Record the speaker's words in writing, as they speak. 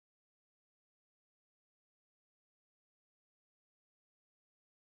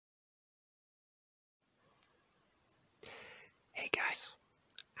Hey guys,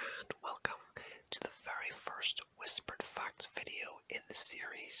 and welcome to the very first Whispered Facts video in the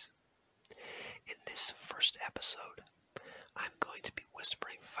series. In this first episode, I'm going to be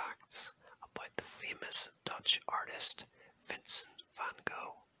whispering facts about the famous Dutch artist Vincent van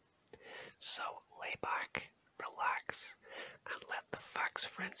Gogh. So lay back, relax, and let the facts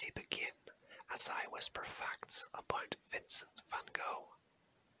frenzy begin as I whisper facts about Vincent van Gogh.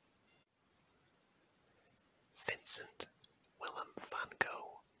 Vincent Willem van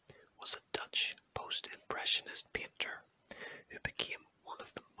Gogh was a Dutch post-impressionist painter who became one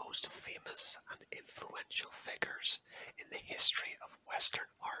of the most famous and influential figures in the history of Western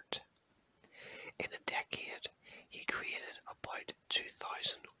art. In a decade, he created about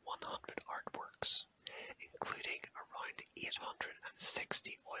 2,100 artworks, including around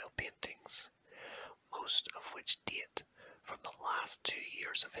 860 oil paintings, most of which date from the last 2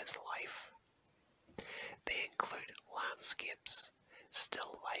 years of his life. They include landscapes,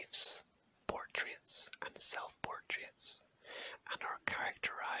 still lifes, portraits, and self-portraits, and are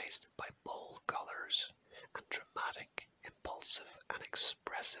characterized by bold colors and dramatic, impulsive, and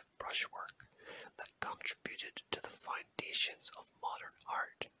expressive brushwork that contributed to the foundations of modern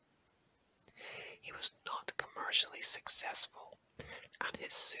art. He was not commercially successful, and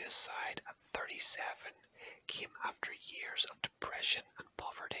his suicide at 37 came after years of depression and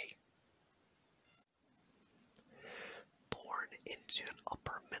poverty. Born into an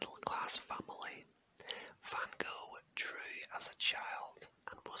upper-middle-class family, Van Gogh drew as a child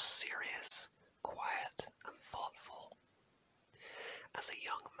and was serious, quiet, and thoughtful. As a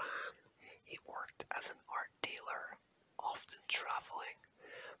young man, he worked as an art dealer, often travelling,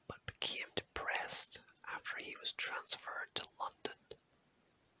 but became depressed after he was transferred to London.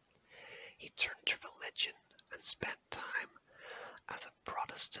 He turned to religion and spent time as a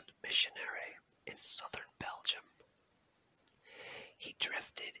Protestant missionary in southern Belgium. He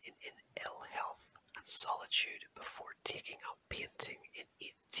drifted in ill health and solitude before taking up painting in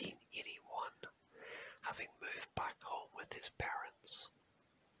 1881, having moved back home with his parents.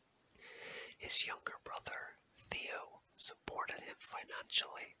 His younger brother, Theo, supported him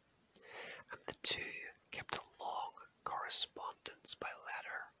financially, and the two kept a long correspondence by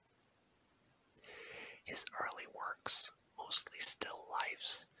letter. His early works, mostly still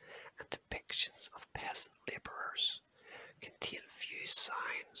lifes and depictions of peasant labourers, contain few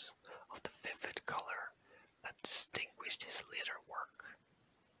signs of the vivid colour that distinguished his later work.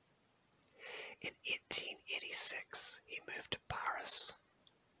 In 1886, he moved to Paris.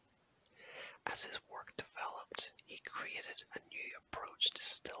 As his work developed, he created a new approach to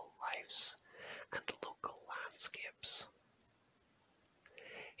still lifes and local landscapes.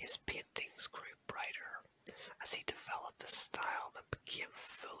 His paintings grew brighter as he developed a style that became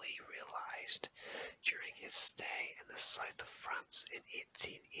fully realised during his stay in the south of France in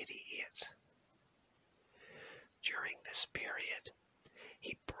 1888. During this period,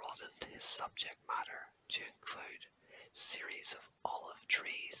 he broadened his subject matter to include series of olive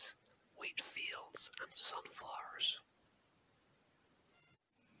trees, wheat fields, and sunflowers.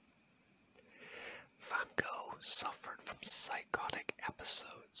 Van Gogh suffered from psychotic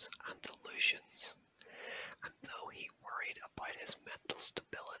episodes and delusions, and though he worried about his mental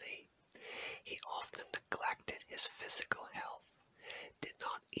stability, he often neglected his physical health, did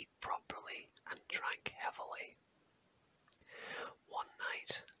not eat properly, and drank heavily. One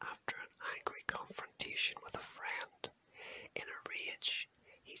night, after an angry confrontation with a friend, in a rage,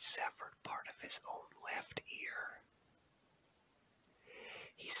 he severed part of his own left ear.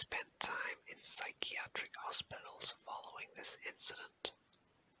 He spent time in psychiatric hospitals following this incident.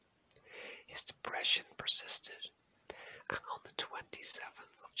 His depression persisted, and on the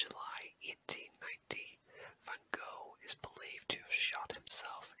 27th of July 1890, Van Gogh is believed to have shot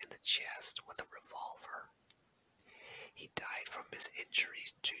himself in the chest with a revolver. He died from his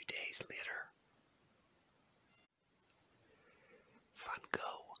injuries 2 days later. Van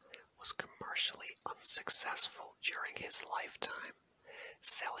Gogh was commercially unsuccessful during his lifetime,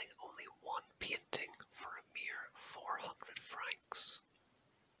 selling only one painting for a mere 400 francs.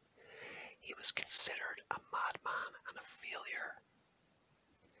 He was considered a madman and a failure.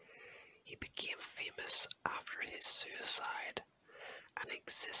 He became famous after his suicide and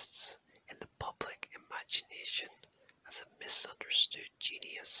exists in the public imagination as a misunderstood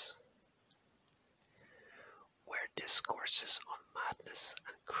genius. Where discourses on madness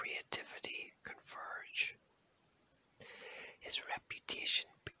and creativity converge. His reputation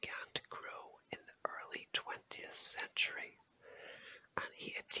began to grow in the early 20th century, and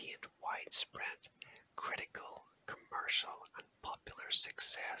he attained widespread critical, commercial, and popular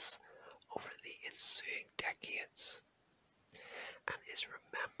success over the ensuing decades. and is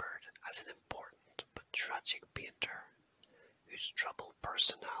remembered as an important but tragic painter whose troubled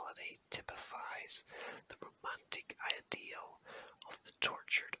personality typifies the romantic ideal of the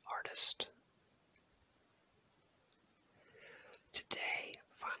tortured artist. Today,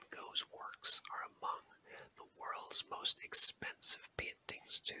 Van Gogh's works are among the world's most expensive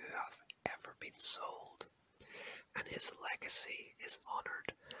paintings to have ever been sold, and his legacy is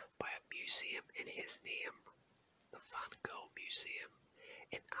honoured by a museum in his name, the Van Gogh Museum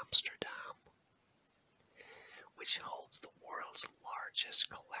in Amsterdam, which holds the world's largest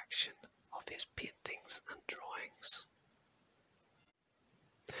collection of his paintings and drawings.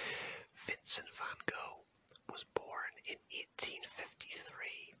 Vincent van Gogh was born in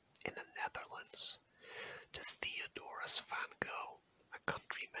 1853 in the Netherlands to Theodorus van Gogh, a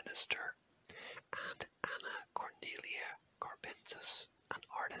country minister, and Anna Cornelia Carbentus, an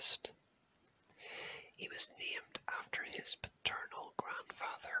artist. He was named after his paternal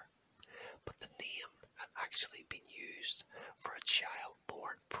grandfather, but the name had actually been used for a child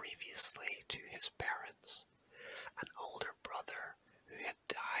born previously to his parents, an older brother who had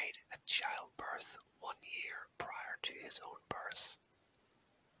died at childbirth 1 year prior to his own birth.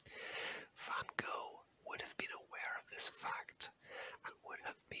 Van Gogh would have been aware of this fact and would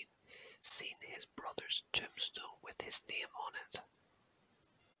have seen his brother's tombstone with his name on it.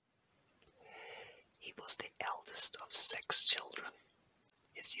 He was the eldest of 6 children.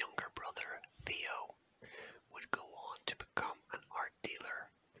 His younger brother, Theo, would go on to become an art dealer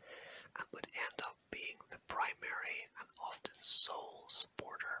and would end up being the primary and often sole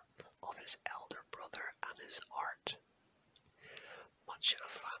supporter of his elder brother and his art. Much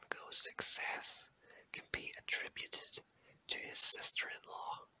of Van Gogh's success can be attributed to his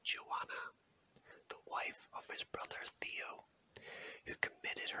sister-in-law, Joanna, the wife of his brother Theo, who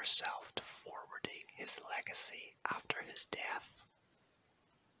committed herself to forwarding his legacy after his death.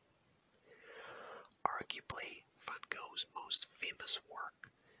 Arguably, Van Gogh's most famous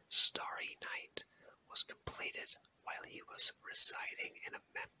work, Starry Night, was completed while he was residing in a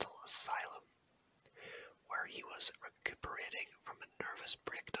mental asylum, where he was recuperating from a nervous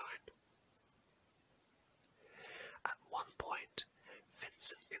breakdown. At one point,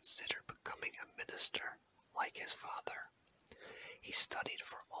 Vincent considered becoming a minister like his father. He studied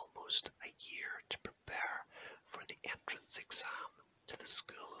for almost a year to prepare for the entrance exam to the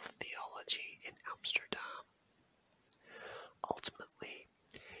School of Theology in Amsterdam. Ultimately,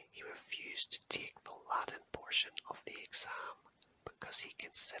 he refused to take the Latin portion of the exam because he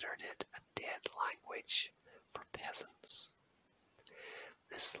considered it a dead language for peasants.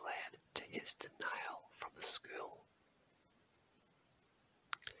 This led to his denial from the school.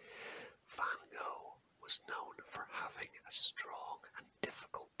 Van Gogh was known for having a strong and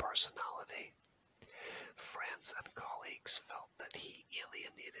difficult personality. Friends and colleagues felt that he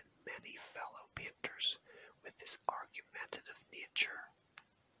alienated many fellow painters with his argumentative nature.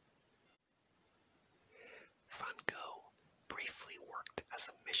 Van Gogh briefly worked as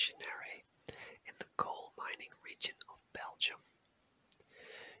a missionary in the coal mining region of Belgium.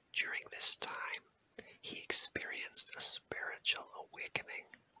 During this time, he experienced a spiritual awakening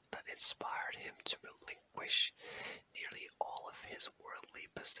that inspired him to relinquish nearly all of his worldly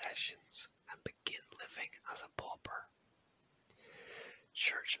possessions and begin living as a pauper.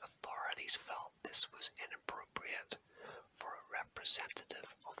 Church authorities felt this was inappropriate for a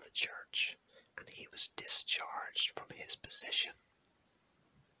representative of the church, and he was discharged from his position.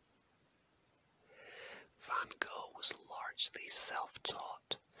 Van Gogh was largely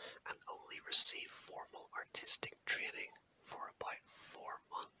self-taught and only received formal artistic training for about 4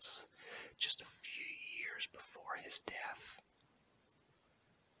 months, just a few years before his death.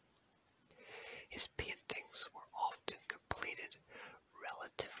 His paintings were often completed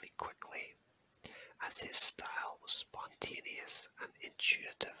relatively quickly, as his style was spontaneous and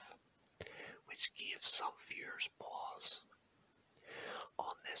intuitive, which gave some viewers pause.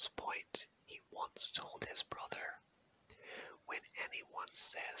 On this point, he once told his brother, "When anyone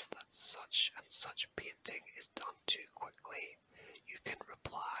says that such and such painting is done too quickly, you can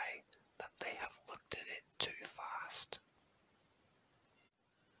reply that they have looked at it too fast."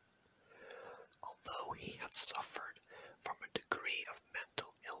 Although he had suffered from a degree of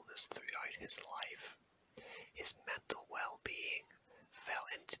mental illness throughout his life, his mental well-being fell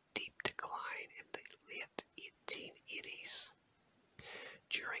into deep decline in the late 1880s.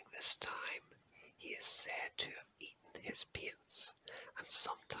 During this time, he is said to have eaten his paints and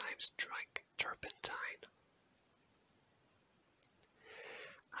sometimes drank turpentine.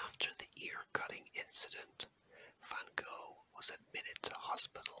 After the ear-cutting incident, Van Gogh was admitted to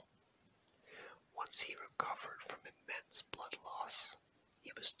hospital. Once Once he recovered from immense blood loss,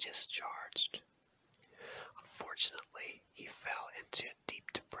 he was discharged. Unfortunately, he fell into a deep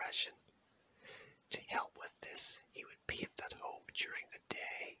depression. To help with this, he would paint at home during the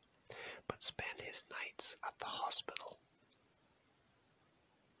day, but spend his nights at the hospital.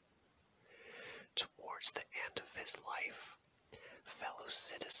 Towards the end of his life, fellow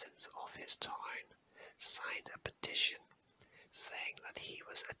citizens of his town signed a petition saying that he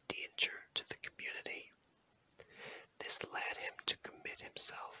was a danger to the community. This led him to commit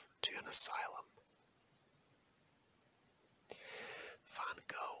himself to an asylum. Van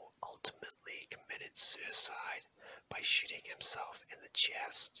Gogh ultimately committed suicide by shooting himself in the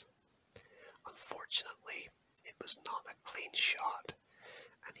chest. Unfortunately, it was not a clean shot,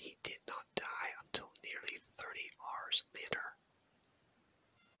 and he did not die until nearly 30 hours later.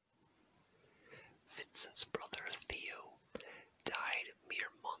 Vincent's brother Theo died mere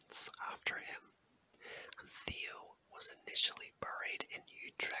months after him, and Theo was initially buried in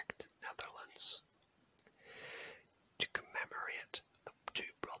Utrecht, Netherlands. To commemorate the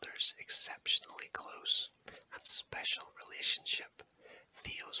two brothers' exceptionally close and special relationship,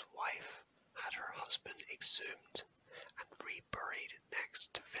 Theo's wife had her husband exhumed and reburied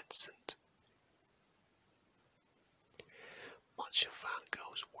next to Vincent. Much of Van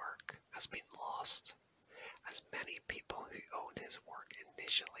Gogh's work has been lost, as many people who owned his work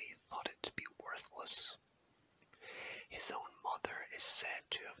initially thought it to be worthless. His own mother is said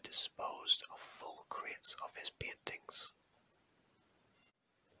to have disposed of full crates of his paintings.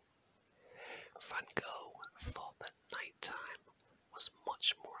 Van Gogh thought that nighttime was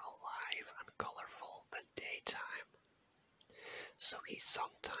much more alive and colourful than daytime, so he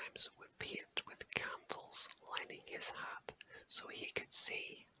sometimes would paint with candles lining his hat so he could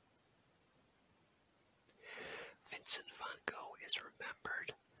see. Vincent van Gogh is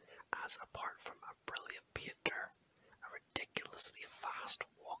remembered as, apart from a brilliant painter, a ridiculously fast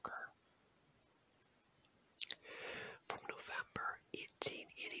walker. From November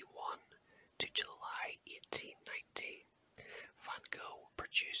 1881 to July 1890, Van Gogh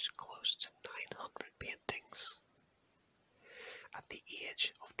produced close to 900 paintings. At the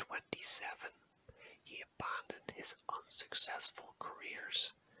age of 27, he abandoned his unsuccessful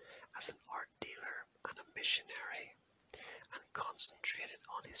careers as an art dealer and a missionary, and concentrated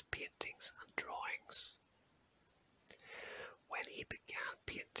on his paintings and drawings. When he began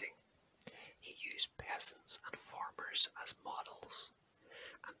painting, he used peasants and farmers as models,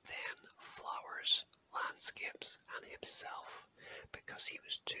 and then flowers, landscapes, and himself, because he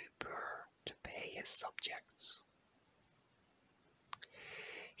was too poor to pay his subjects.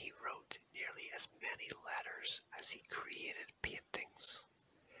 He wrote nearly as many letters as he created paintings.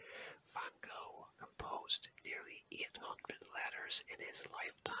 Van Gogh composed nearly 800 letters in his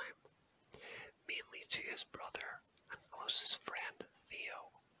lifetime, mainly to his brother and closest friend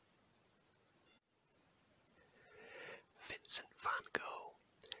Theo. Vincent van Gogh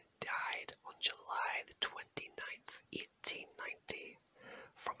died on July the 29th, 1890,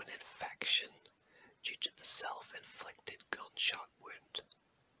 from an infection due to the self-inflicted gunshot wound.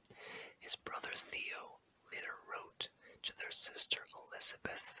 His brother Theo later wrote to their sister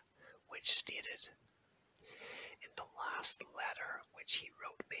Elizabeth, which stated, "In the last letter which he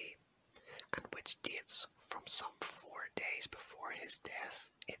wrote me, and which dates from some 4 days before his death,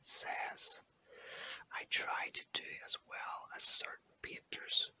 it says, I try to do as well as certain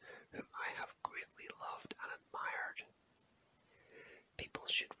painters whom I have greatly loved and admired. People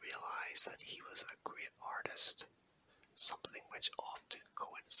should realize that he was a great artist, something which often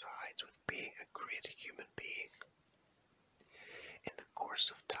coincides with being a great human being. In the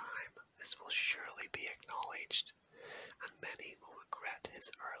course of time, this will surely be acknowledged, and many will regret his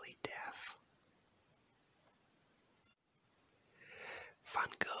early death."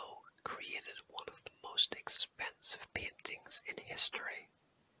 Van Gogh created one of the most expensive paintings in history.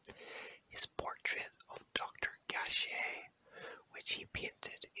 His portrait of Dr. Gachet, which he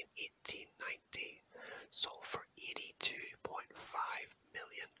painted in 1890, sold for $82.5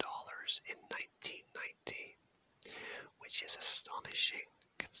 million in 1990, which is astonishing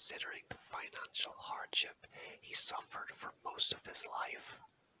considering the financial hardship he suffered for most of his life.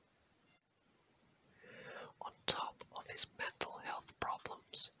 On top of his mental health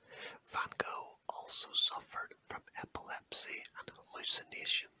problems, Van Gogh also suffered from epilepsy and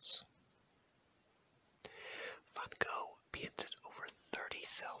hallucinations. Van Gogh painted over 30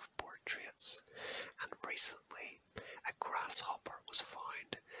 self-portraits, and recently a grasshopper was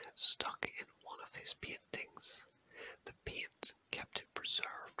found stuck in one of his paintings. The paint kept it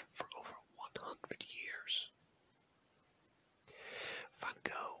preserved for over 100 years. Van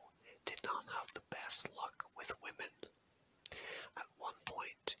Gogh did not have the best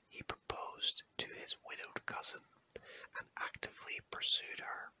pursued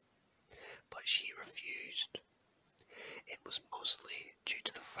her, but she refused. It was mostly due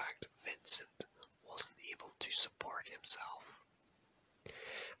to the fact Vincent wasn't able to support himself.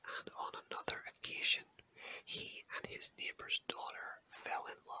 And on another occasion, he and his neighbour's daughter fell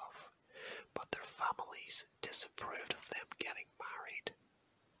in love, but their families disapproved of them getting married.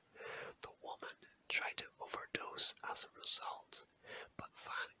 The woman tried to overdose as a result, but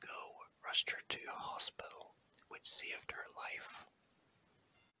Van Gogh rushed her to a hospital, which saved her life.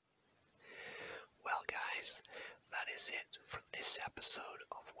 Well guys, that is it for this episode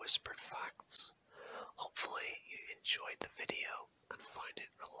of Whispered Facts. Hopefully you enjoyed the video and found it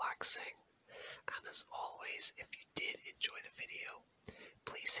relaxing. And as always, if you did enjoy the video,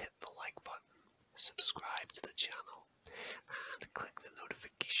 please hit the like button, subscribe to the channel, and click the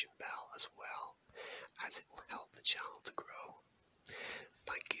notification bell as well, as it will help the channel to grow.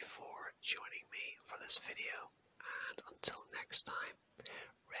 Thank you for joining me for this video, and until next time,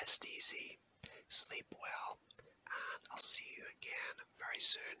 rest easy, sleep well, and I'll see you again very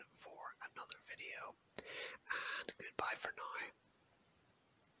soon for another video.